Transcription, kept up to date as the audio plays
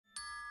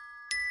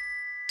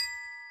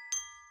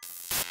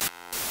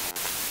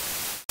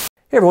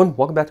Hey everyone,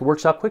 welcome back to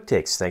Workshop Quick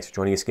Takes. Thanks for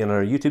joining us again on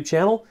our YouTube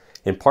channel.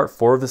 In part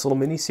 4 of this little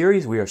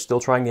mini-series, we are still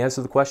trying to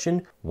answer the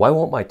question, why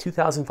won't my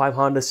 2005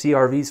 Honda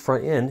CR-V's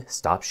front end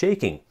stop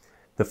shaking?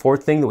 The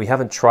fourth thing that we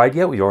haven't tried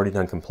yet, we've already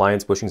done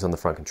compliance bushings on the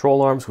front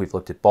control arms, we've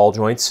looked at ball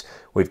joints,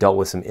 we've dealt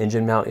with some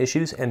engine mount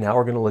issues, and now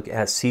we're going to look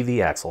at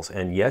CV axles.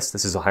 And yes,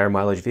 this is a higher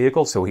mileage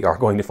vehicle, so we are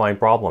going to find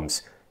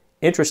problems.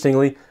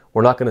 Interestingly,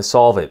 we're not going to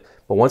solve it,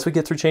 but once we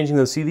get through changing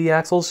those CV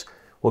axles,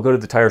 we'll go to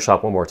the tire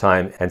shop one more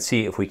time and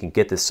see if we can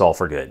get this solved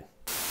for good.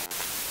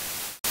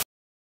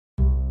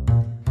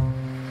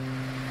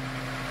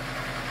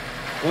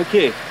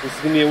 Okay, this is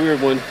going to be a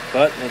weird one,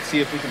 but let's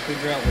see if we can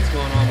figure out what's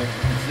going on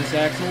with this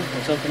axle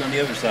or something on the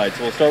other side.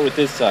 So we'll start with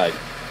this side.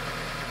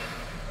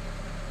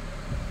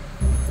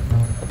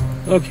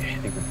 Okay, I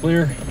think we're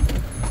clear.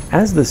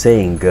 As the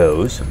saying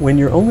goes, when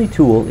your only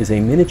tool is a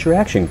miniature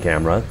action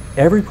camera,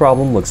 every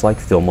problem looks like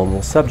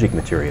filmable subject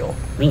material.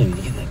 Really need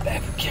to get that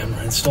backup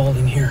camera installed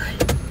in here.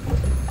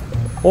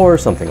 Or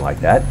something like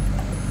that.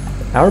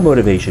 Our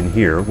motivation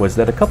here was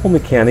that a couple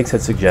mechanics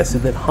had suggested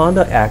that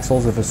Honda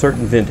axles of a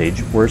certain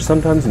vintage were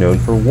sometimes known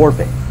for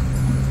warping.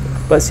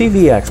 But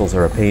CV axles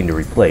are a pain to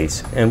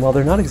replace, and while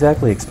they're not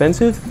exactly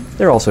expensive,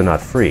 they're also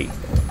not free.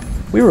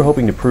 We were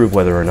hoping to prove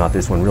whether or not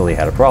this one really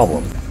had a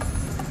problem.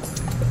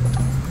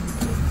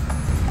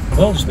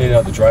 Well, just made it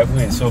out the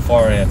driveway, and so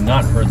far I have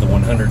not heard the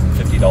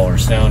 $150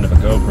 sound of a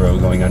GoPro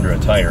going under a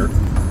tire.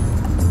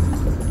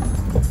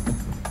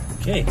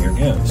 Okay, here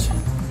goes.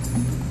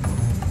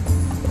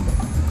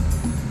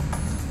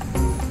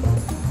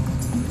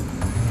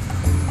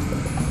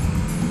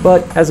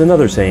 But, as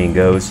another saying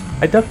goes,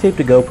 I duct taped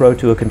a GoPro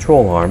to a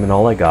control arm and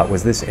all I got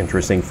was this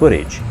interesting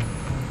footage.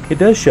 It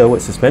does show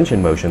what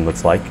suspension motion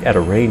looks like at a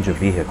range of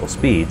vehicle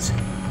speeds,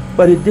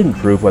 but it didn't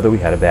prove whether we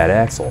had a bad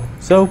axle.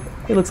 So,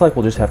 it looks like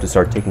we'll just have to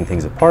start taking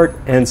things apart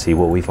and see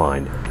what we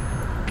find.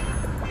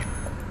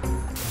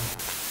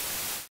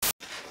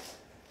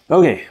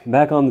 Okay,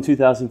 back on the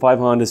 2005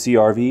 Honda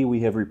CR-V,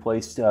 we have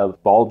replaced a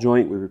ball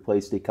joint, we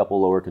replaced a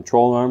couple lower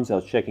control arms. I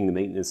was checking the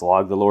maintenance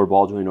log. The lower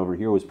ball joint over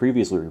here was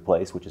previously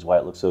replaced, which is why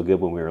it looked so good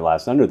when we were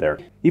last under there.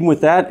 Even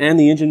with that and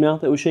the engine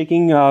mount that was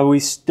shaking, we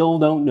still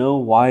don't know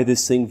why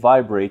this thing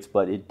vibrates,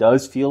 but it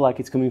does feel like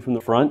it's coming from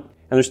the front.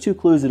 And there's two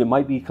clues that it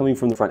might be coming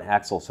from the front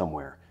axle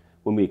somewhere.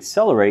 When we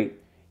accelerate,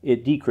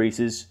 it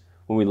decreases.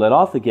 When we let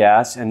off the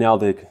gas and now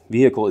the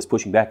vehicle is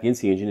pushing back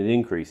against the engine, it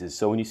increases.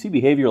 So when you see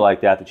behavior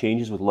like that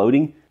changes with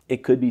loading,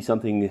 it could be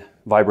something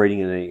vibrating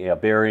in a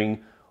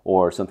bearing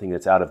or something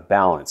that's out of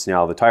balance.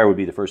 Now, the tire would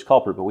be the first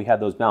culprit, but we had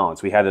those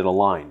balanced. We had it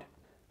aligned.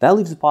 That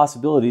leaves the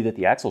possibility that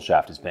the axle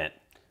shaft is bent.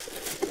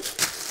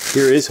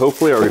 Here is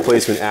hopefully our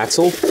replacement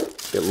axle.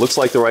 It looks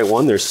like the right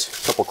one. There's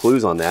a couple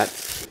clues on that.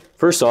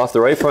 First off,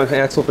 the right front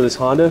axle for this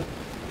Honda,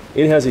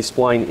 it has a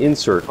spline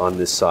insert on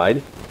this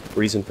side.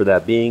 Reason for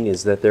that being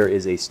is that there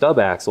is a stub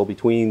axle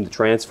between the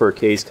transfer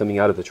case coming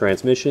out of the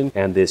transmission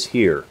and this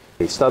here.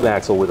 A stub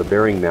axle with a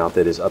bearing mount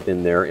that is up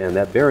in there, and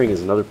that bearing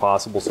is another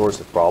possible source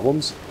of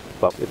problems.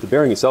 But if the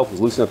bearing itself was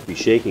loose enough to be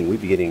shaking,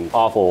 we'd be getting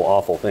awful,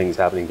 awful things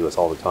happening to us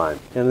all the time.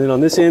 And then on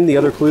this end, the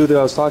other clue that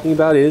I was talking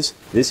about is,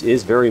 this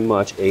is very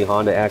much a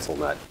Honda axle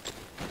nut.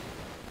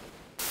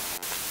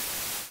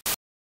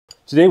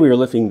 Today we are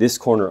lifting this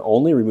corner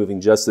only,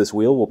 removing just this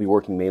wheel. We'll be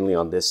working mainly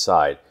on this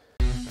side.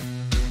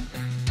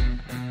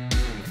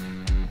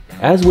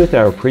 As with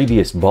our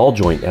previous ball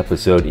joint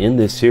episode in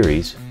this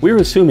series, we're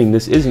assuming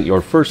this isn't your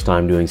first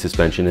time doing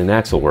suspension and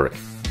axle work.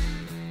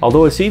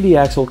 Although a CV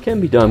axle can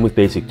be done with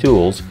basic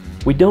tools,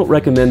 we don't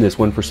recommend this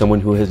one for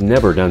someone who has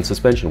never done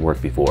suspension work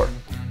before.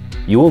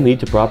 You will need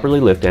to properly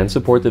lift and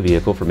support the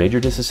vehicle for major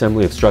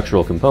disassembly of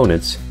structural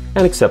components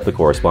and accept the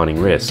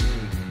corresponding risk.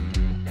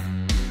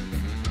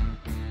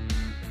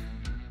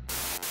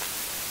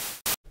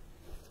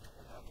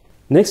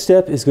 Next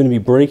step is going to be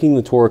breaking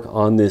the torque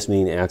on this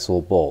main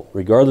axle bolt.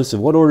 Regardless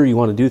of what order you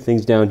want to do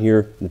things down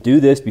here,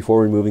 do this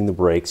before removing the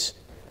brakes.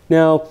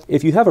 Now,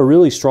 if you have a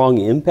really strong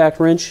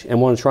impact wrench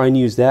and want to try and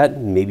use that,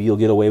 maybe you'll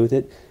get away with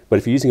it. But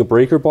if you're using a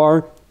breaker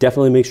bar,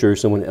 definitely make sure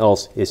someone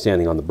else is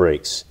standing on the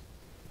brakes.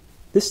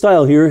 This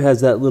style here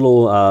has that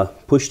little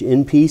pushed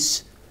in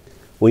piece.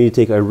 When you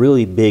take a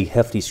really big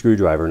hefty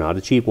screwdriver, not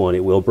a cheap one,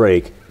 it will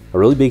break, a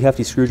really big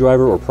hefty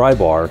screwdriver or pry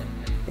bar,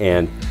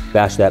 and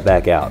bash that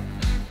back out.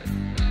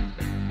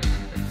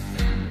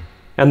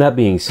 And that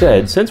being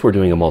said, since we're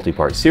doing a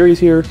multi-part series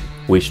here,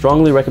 we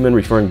strongly recommend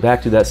referring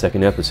back to that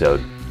second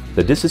episode.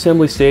 The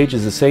disassembly stage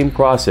is the same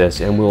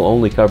process and we'll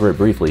only cover it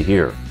briefly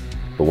here.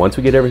 But once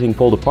we get everything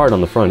pulled apart on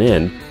the front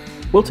end,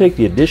 we'll take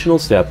the additional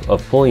step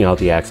of pulling out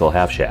the axle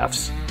half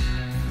shafts.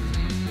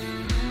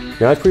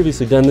 Now, I've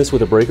previously done this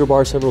with a breaker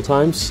bar several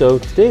times, so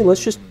today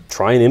let's just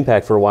try an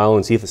impact for a while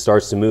and see if it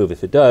starts to move.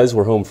 If it does,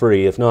 we're home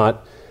free. If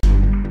not,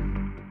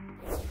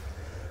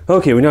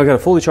 okay, we now got a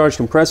fully charged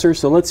compressor,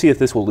 so let's see if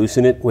this will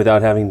loosen it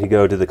without having to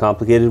go to the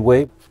complicated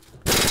way.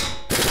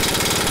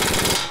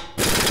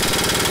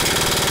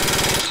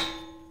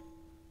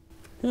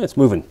 Yeah, it's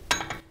moving.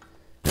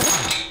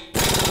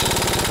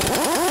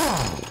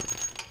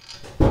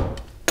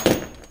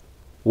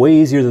 Way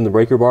easier than the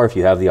breaker bar if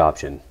you have the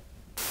option.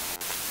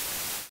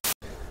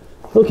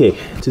 Okay,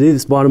 today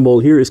this bottom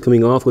bolt here is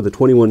coming off with a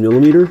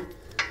 21mm.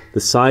 The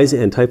size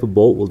and type of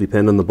bolt will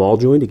depend on the ball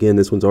joint. Again,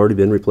 this one's already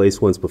been replaced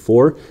once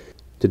before.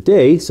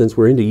 Today, since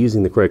we're into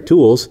using the correct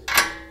tools,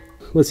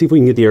 let's see if we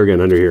can get the air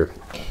gun under here.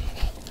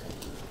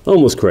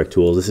 Almost correct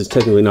tools. This is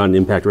technically not an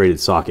impact rated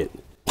socket.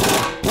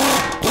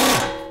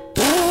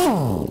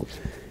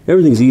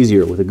 Everything's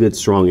easier with a good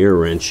strong air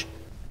wrench.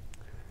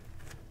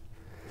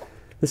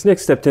 This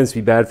next step tends to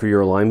be bad for your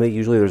alignment.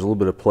 Usually there's a little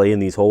bit of play in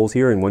these holes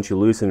here, and once you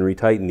loosen and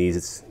retighten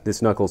these,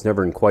 this knuckle's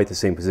never in quite the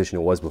same position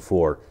it was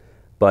before.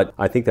 But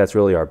I think that's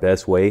really our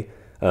best way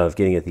of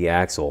getting at the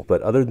axle.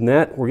 But other than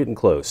that, we're getting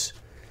close.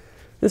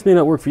 This may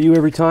not work for you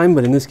every time,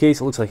 but in this case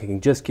it looks like I can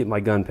just get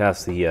my gun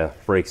past the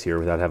brakes here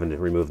without having to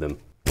remove them.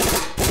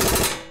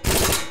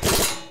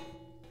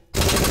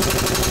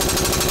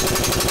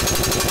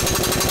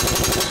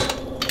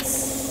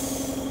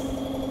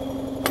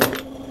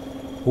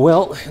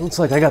 Well, it looks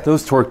like I got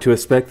those torqued to a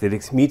spec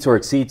that meets or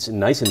exceeds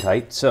nice and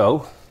tight,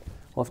 so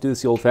I'll have to do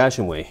this the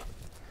old-fashioned way.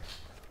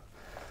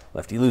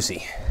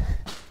 Lefty-loosey.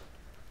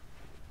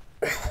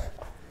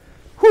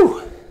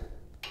 Whew!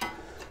 I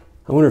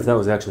wonder if that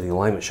was actually the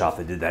alignment shop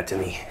that did that to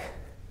me.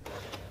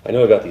 I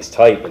know I got these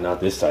tight, but not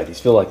this tight.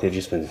 These feel like they've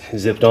just been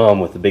zipped on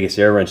with the biggest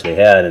air wrench they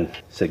had and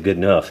said good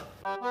enough.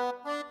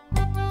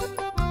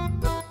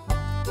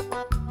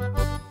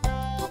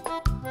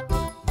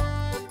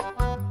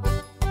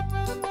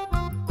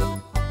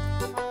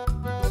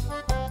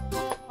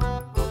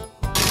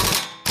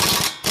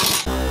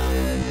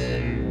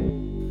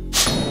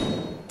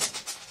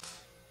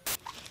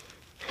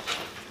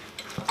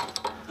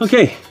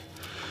 Okay,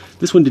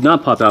 this one did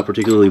not pop out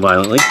particularly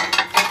violently.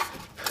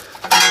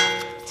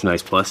 It's a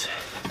nice plus.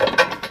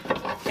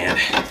 And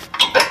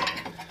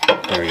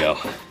there we go.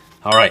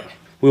 All right,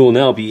 we will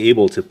now be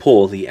able to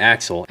pull the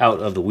axle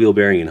out of the wheel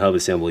bearing and hub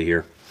assembly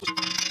here.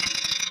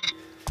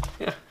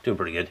 Yeah, doing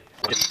pretty good.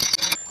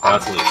 Now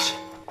it's loose.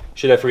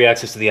 Should have free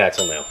access to the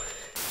axle now.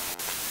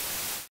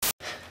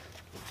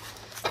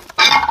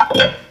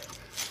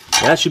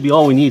 That should be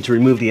all we need to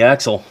remove the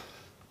axle.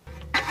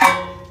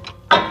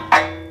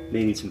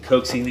 May need some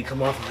coaxing to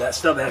come off of that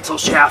stub axle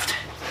shaft.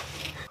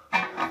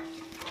 Kind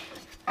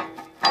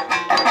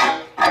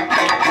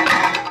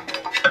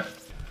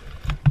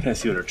of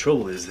see what our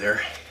trouble is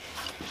there.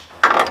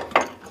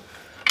 I'm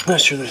not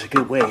sure there's a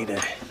good way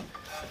to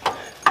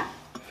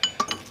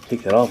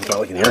take that off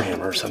without like an air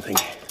hammer or something.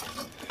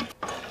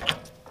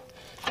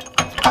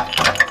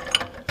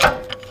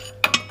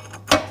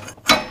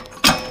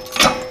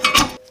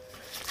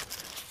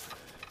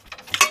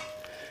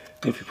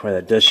 If you pry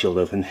that dust shield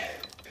open,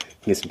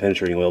 get some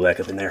penetrating oil back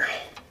up in there.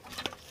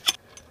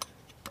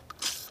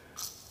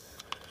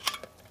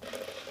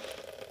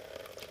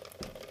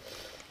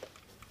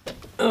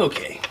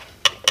 Okay,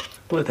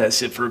 let that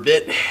sit for a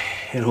bit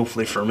and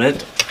hopefully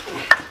ferment.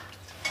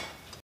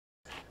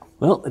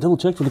 Well, I double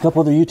checked what a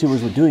couple other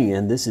YouTubers were doing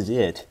and this is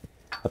it.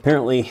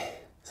 Apparently,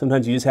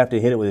 sometimes you just have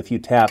to hit it with a few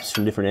taps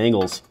from different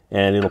angles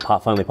and it'll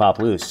finally pop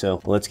loose.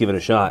 So let's give it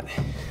a shot.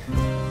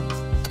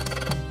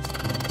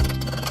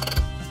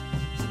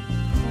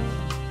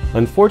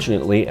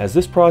 Unfortunately, as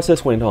this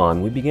process went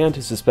on, we began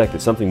to suspect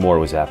that something more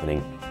was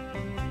happening.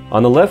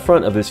 On the left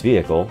front of this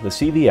vehicle, the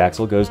CV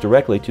axle goes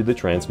directly to the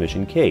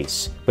transmission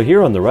case, but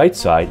here on the right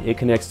side, it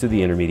connects to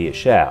the intermediate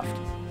shaft.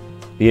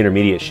 The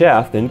intermediate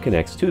shaft then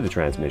connects to the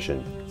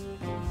transmission.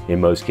 In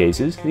most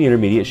cases, the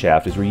intermediate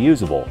shaft is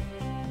reusable,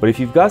 but if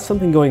you've got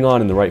something going on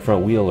in the right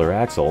front wheel or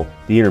axle,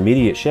 the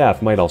intermediate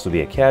shaft might also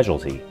be a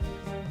casualty.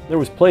 There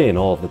was play in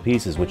all of the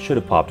pieces which should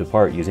have popped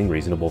apart using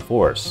reasonable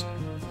force.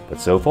 But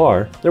so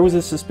far, there was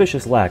a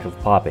suspicious lack of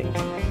popping.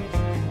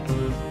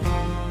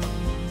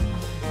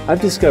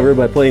 I've discovered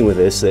by playing with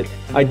this that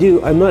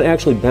I'm not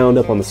actually bound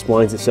up on the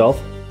splines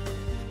itself.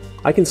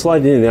 I can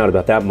slide it in and out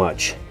about that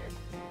much,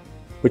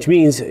 which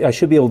means I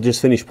should be able to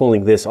just finish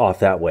pulling this off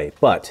that way.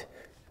 But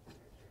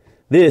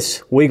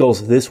this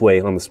wiggles this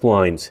way on the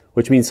splines,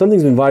 which means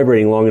something's been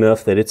vibrating long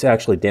enough that it's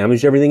actually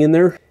damaged everything in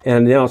there,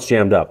 and now it's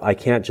jammed up. I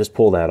can't just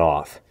pull that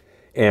off,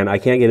 and I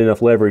can't get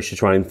enough leverage to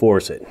try and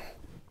force it.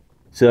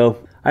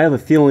 So I have a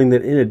feeling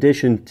that in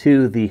addition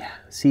to the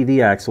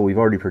CV axle we've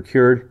already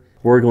procured,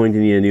 we're going to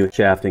need a new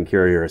shaft and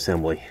carrier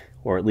assembly,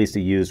 or at least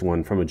a used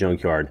one from a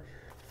junkyard.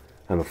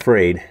 I'm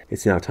afraid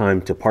it's now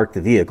time to park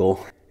the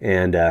vehicle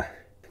and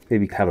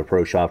maybe have a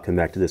pro shop come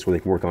back to this where they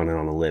can work on it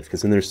on a lift.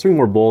 Because then there's 3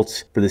 more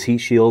bolts for this heat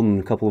shield, and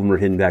a couple of them are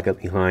hidden back up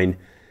behind,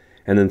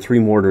 and then 3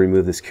 more to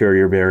remove this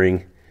carrier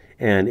bearing,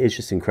 and it's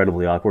just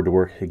incredibly awkward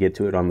to get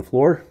to it on the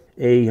floor.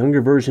 A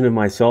younger version of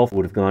myself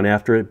would have gone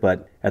after it,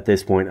 but at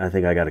this point I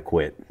think I gotta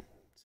quit.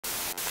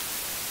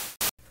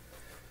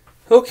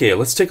 Okay,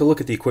 let's take a look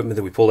at the equipment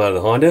that we pulled out of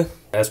the Honda.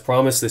 As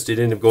promised, this did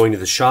end up going to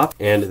the shop,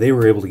 and they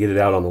were able to get it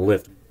out on the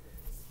lift.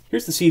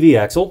 Here's the CV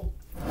axle.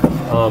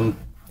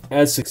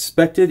 As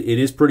expected, it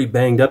is pretty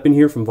banged up in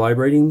here from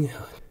vibrating.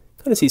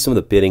 Kind of see some of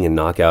the bitting and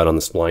knockout on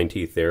the spline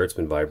teeth there. It's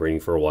been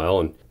vibrating for a while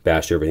and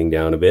bashed everything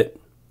down a bit.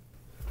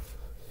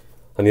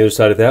 On the other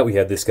side of that, we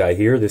had this guy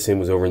here. This end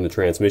was over in the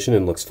transmission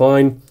and looks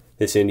fine.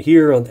 This end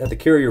here at the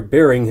carrier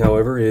bearing,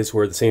 however, is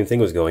where the same thing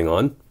was going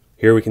on.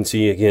 Here we can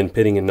see, again,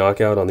 pitting and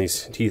knockout on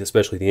these teeth,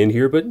 especially the end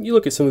here. But you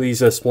look at some of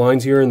these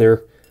splines here, and they're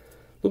a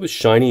little bit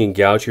shiny and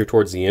gouged here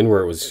towards the end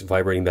where it was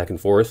vibrating back and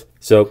forth.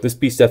 So this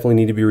piece definitely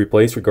needs to be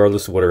replaced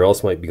regardless of whatever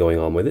else might be going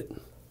on with it.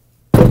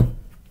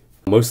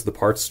 Most of the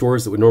parts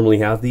stores that would normally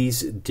have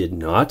these did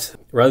not.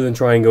 Rather than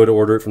try and go to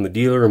order it from the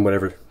dealer and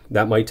whatever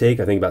that might take,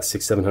 I think about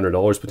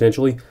 $600-700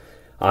 potentially,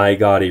 I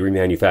got a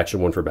remanufactured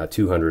one for about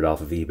 $200 off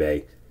of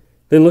eBay.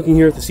 Then looking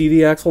here at the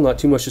CV axle, not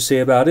too much to say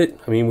about it.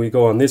 I mean, we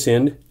go on this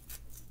end.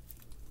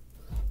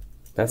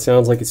 That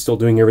sounds like it's still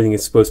doing everything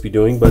it's supposed to be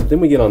doing, but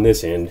then we get on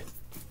this end.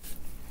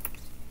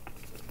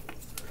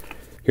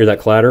 Hear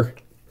that clatter?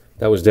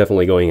 That was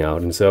definitely going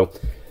out, and so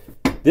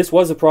this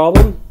was a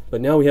problem,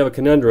 but now we have a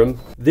conundrum.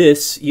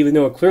 This, even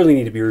though it clearly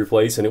needed to be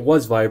replaced and it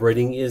was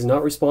vibrating, is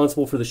not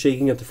responsible for the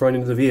shaking at the front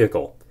end of the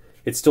vehicle.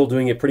 It's still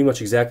doing it pretty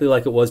much exactly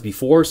like it was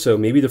before, so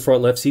maybe the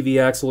front left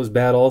CV axle is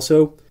bad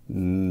also.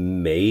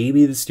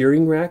 Maybe the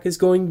steering rack is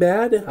going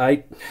bad?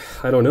 I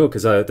don't know,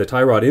 because the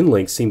tie rod end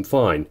links seem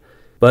fine.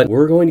 But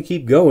we're going to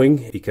keep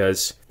going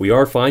because we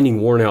are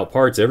finding worn out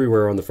parts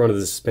everywhere on the front of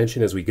the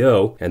suspension as we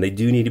go, and they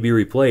do need to be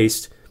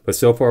replaced, but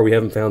so far we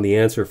haven't found the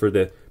answer for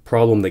the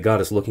problem that got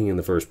us looking in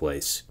the first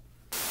place.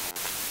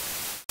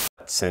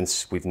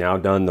 Since we've now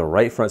done the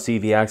right front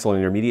CV axle and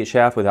intermediate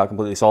shaft without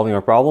completely solving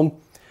our problem,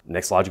 the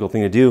next logical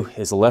thing to do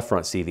is the left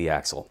front CV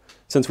axle.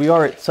 Since we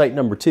are at site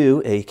number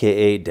 2,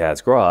 aka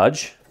Dad's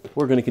Garage,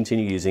 we're going to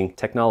continue using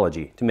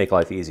technology to make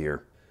life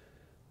easier.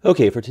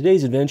 Okay, for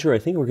today's adventure, I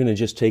think we're going to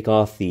just take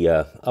off the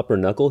upper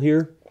knuckle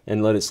here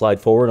and let it slide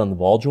forward on the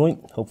ball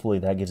joint. Hopefully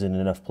that gives it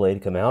enough play to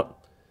come out.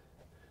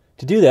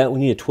 To do that,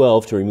 we need a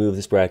 12 to remove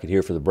this bracket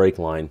here for the brake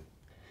line.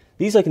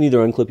 These I can either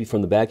unclip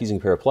from the back using a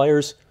pair of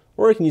pliers,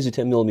 or I can use a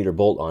 10mm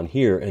bolt on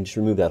here and just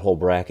remove that whole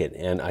bracket.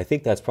 And I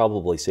think that's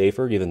probably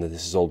safer given that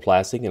this is old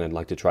plastic and I'd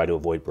like to try to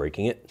avoid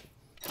breaking it.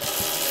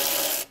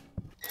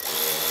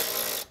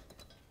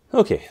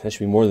 Okay, that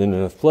should be more than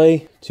enough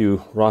play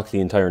to rock the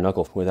entire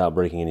knuckle without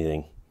breaking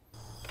anything.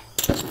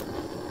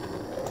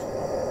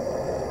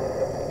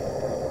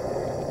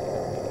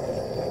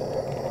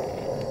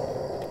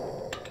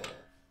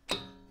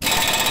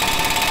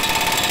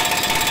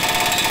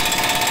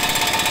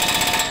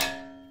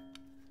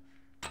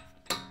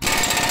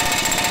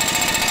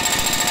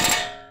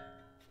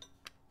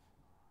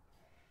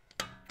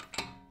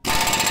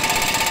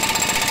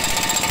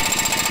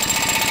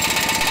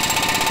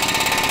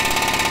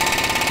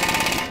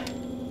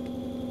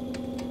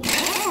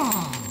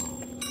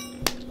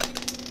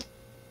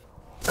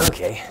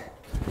 Okay,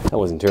 that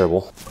wasn't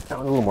terrible. That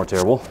was a little more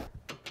terrible.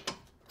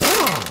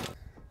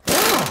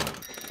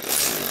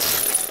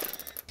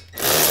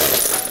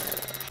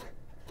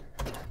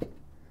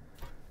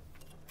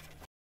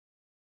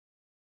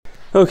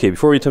 Okay,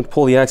 before we attempt to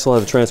pull the axle out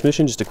of the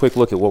transmission, just a quick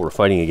look at what we're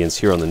fighting against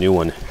here on the new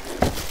one.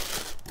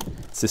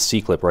 It's this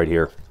C-clip right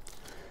here.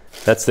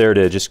 That's there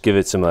to just give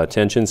it some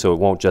tension so it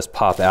won't just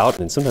pop out,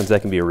 and sometimes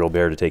that can be a real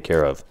bear to take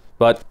care of.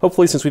 But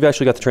hopefully, since we've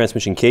actually got the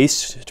transmission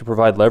case to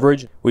provide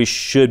leverage, we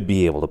should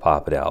be able to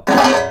pop it out.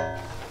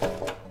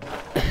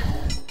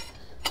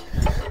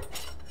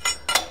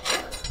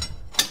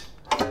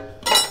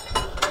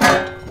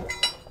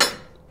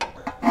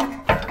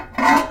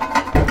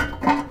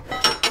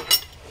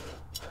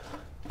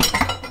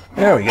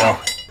 There we go.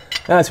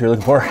 That's what we're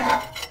looking for.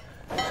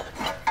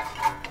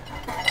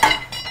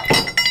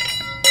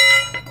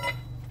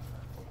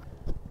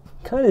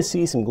 Kind of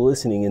see some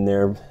glistening in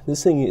there.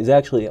 This thing is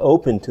actually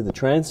open to the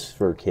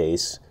transfer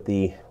case.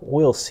 The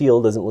oil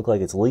seal doesn't look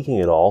like it's leaking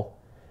at all.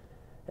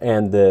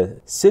 And the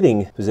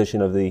sitting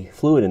position of the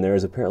fluid in there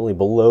is apparently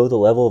below the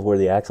level of where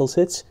the axle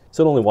sits.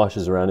 So it only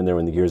washes around in there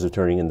when the gears are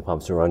turning and the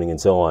pumps are running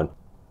and so on.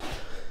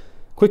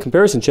 Quick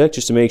comparison check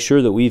just to make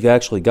sure that we've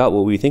actually got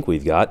what we think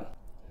we've got.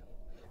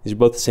 These are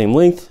both the same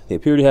length. They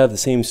appear to have the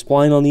same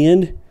spline on the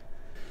end.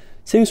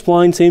 Same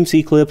spline, same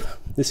C-clip.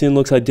 This end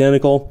looks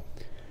identical.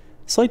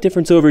 Slight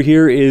difference over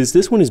here is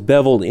this one is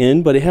beveled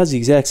in, but it has the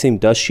exact same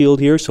dust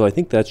shield here, so I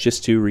think that's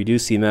just to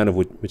reduce the amount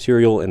of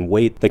material and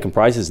weight that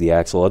comprises the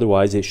axle.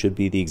 Otherwise, it should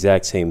be the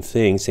exact same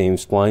thing, same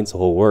splines, the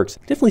whole works.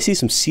 Definitely see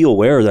some seal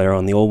wear there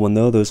on the old one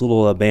though, those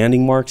little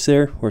banding marks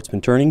there where it's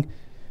been turning,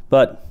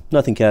 but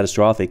nothing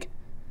catastrophic.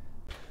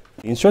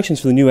 The instructions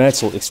for the new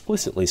axle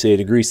explicitly say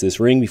to grease this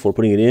ring before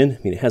putting it in. I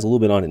mean, it has a little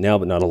bit on it now,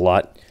 but not a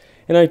lot.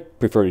 And I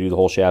prefer to do the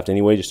whole shaft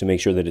anyway, just to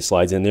make sure that it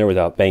slides in there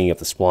without banging up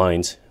the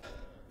splines.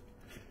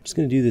 I'm just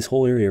going to do this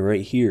whole area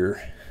right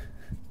here.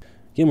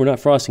 Again, we're not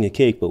frosting a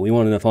cake, but we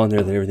want enough on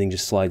there that everything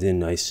just slides in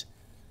nice.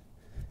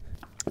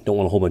 Don't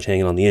want a whole bunch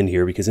hanging on the end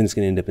here, because then it's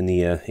going to end up in the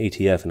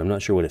ATF, and I'm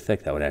not sure what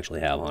effect that would actually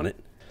have on it.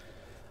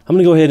 I'm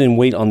going to go ahead and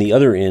wait on the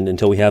other end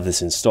until we have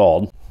this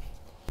installed.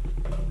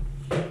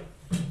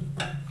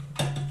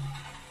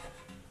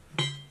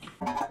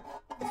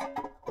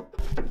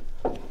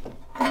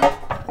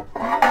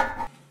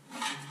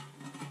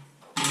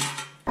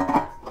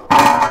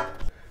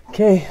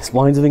 Okay,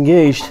 splines have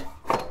engaged.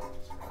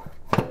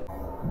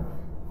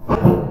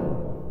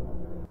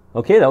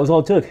 Okay, that was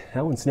all it took.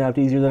 That one snapped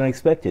easier than I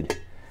expected.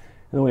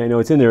 And the way I know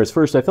it's in there is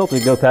first, I felt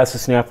it go past the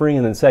snap ring,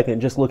 and then second,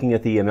 just looking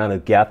at the amount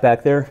of gap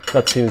back there,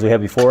 about the same as we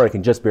had before, I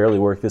can just barely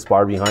work this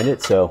bar behind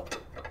it, so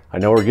I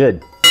know we're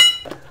good.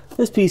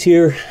 This piece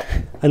here,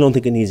 I don't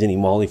think it needs any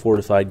moly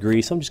fortified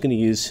grease. I'm just going to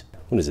use,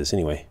 what is this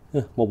anyway?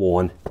 Mobile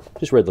One.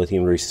 Just red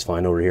lithium grease is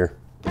fine over here.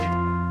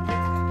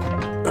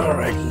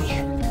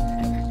 Alrighty.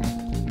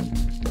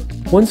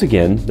 Once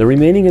again, the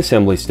remaining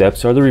assembly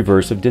steps are the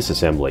reverse of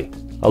disassembly.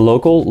 A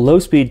local,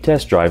 low-speed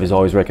test drive is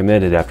always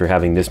recommended after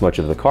having this much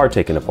of the car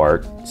taken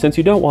apart, since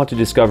you don't want to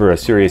discover a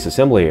serious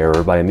assembly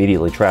error by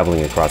immediately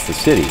traveling across the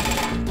city.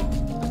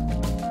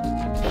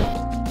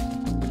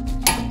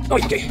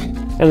 Okay.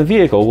 And the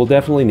vehicle will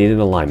definitely need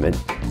an alignment,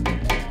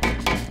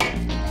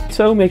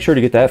 so make sure to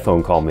get that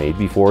phone call made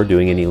before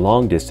doing any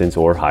long-distance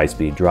or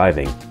high-speed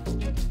driving.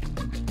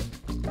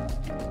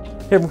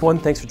 Hey everyone,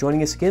 thanks for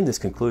joining us again. This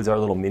concludes our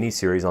little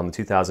mini-series on the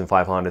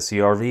 2005 Honda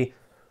CR-V.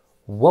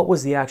 What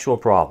was the actual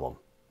problem?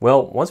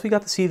 Well, once we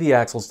got the CV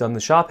axles done, the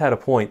shop had a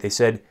point. They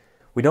said,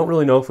 we don't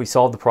really know if we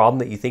solved the problem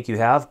that you think you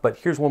have, but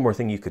here's one more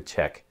thing you could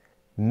check.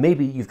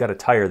 Maybe you've got a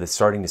tire that's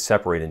starting to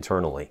separate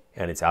internally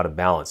and it's out of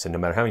balance. And no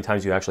matter how many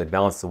times you actually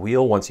balance the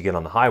wheel, once you get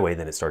on the highway,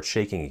 then it starts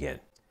shaking again.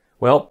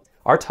 Well,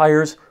 our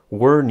tires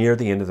were near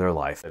the end of their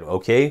life.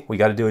 Okay, we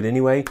got to do it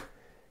anyway.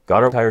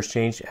 Got our tires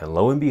changed, and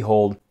lo and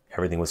behold,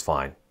 everything was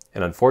fine.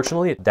 And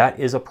unfortunately, that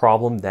is a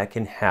problem that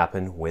can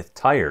happen with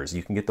tires.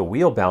 You can get the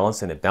wheel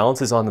balanced and it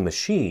balances on the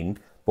machine,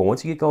 but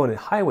once you get going at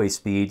highway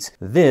speeds,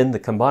 then the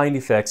combined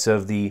effects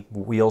of the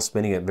wheel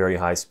spinning at very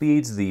high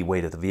speeds, the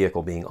weight of the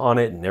vehicle being on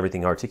it, and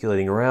everything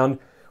articulating around,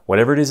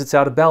 whatever it is that's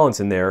out of balance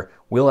in there,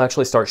 will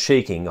actually start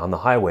shaking on the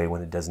highway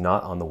when it does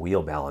not on the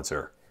wheel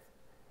balancer.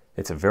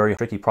 It's a very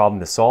tricky problem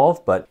to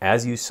solve, but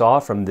as you saw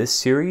from this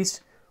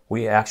series,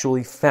 we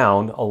actually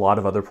found a lot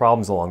of other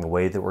problems along the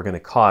way that were going to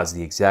cause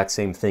the exact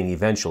same thing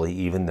eventually,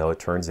 even though it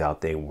turns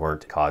out they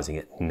weren't causing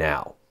it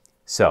now.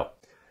 So,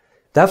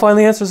 that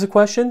finally answers the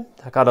question.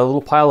 I got a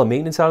little pile of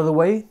maintenance out of the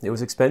way. It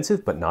was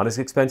expensive, but not as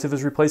expensive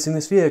as replacing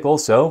this vehicle,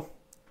 so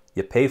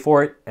you pay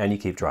for it and you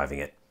keep driving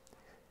it.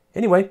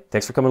 Anyway,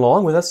 thanks for coming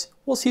along with us.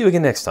 We'll see you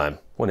again next time,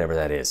 whenever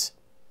that is.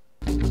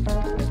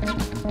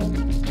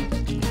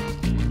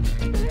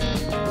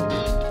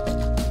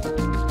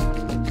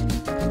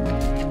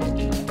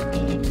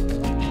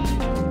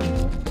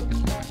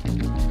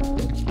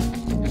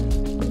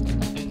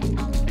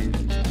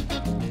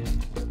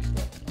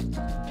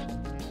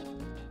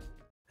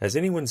 Has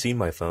anyone seen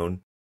my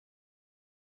phone?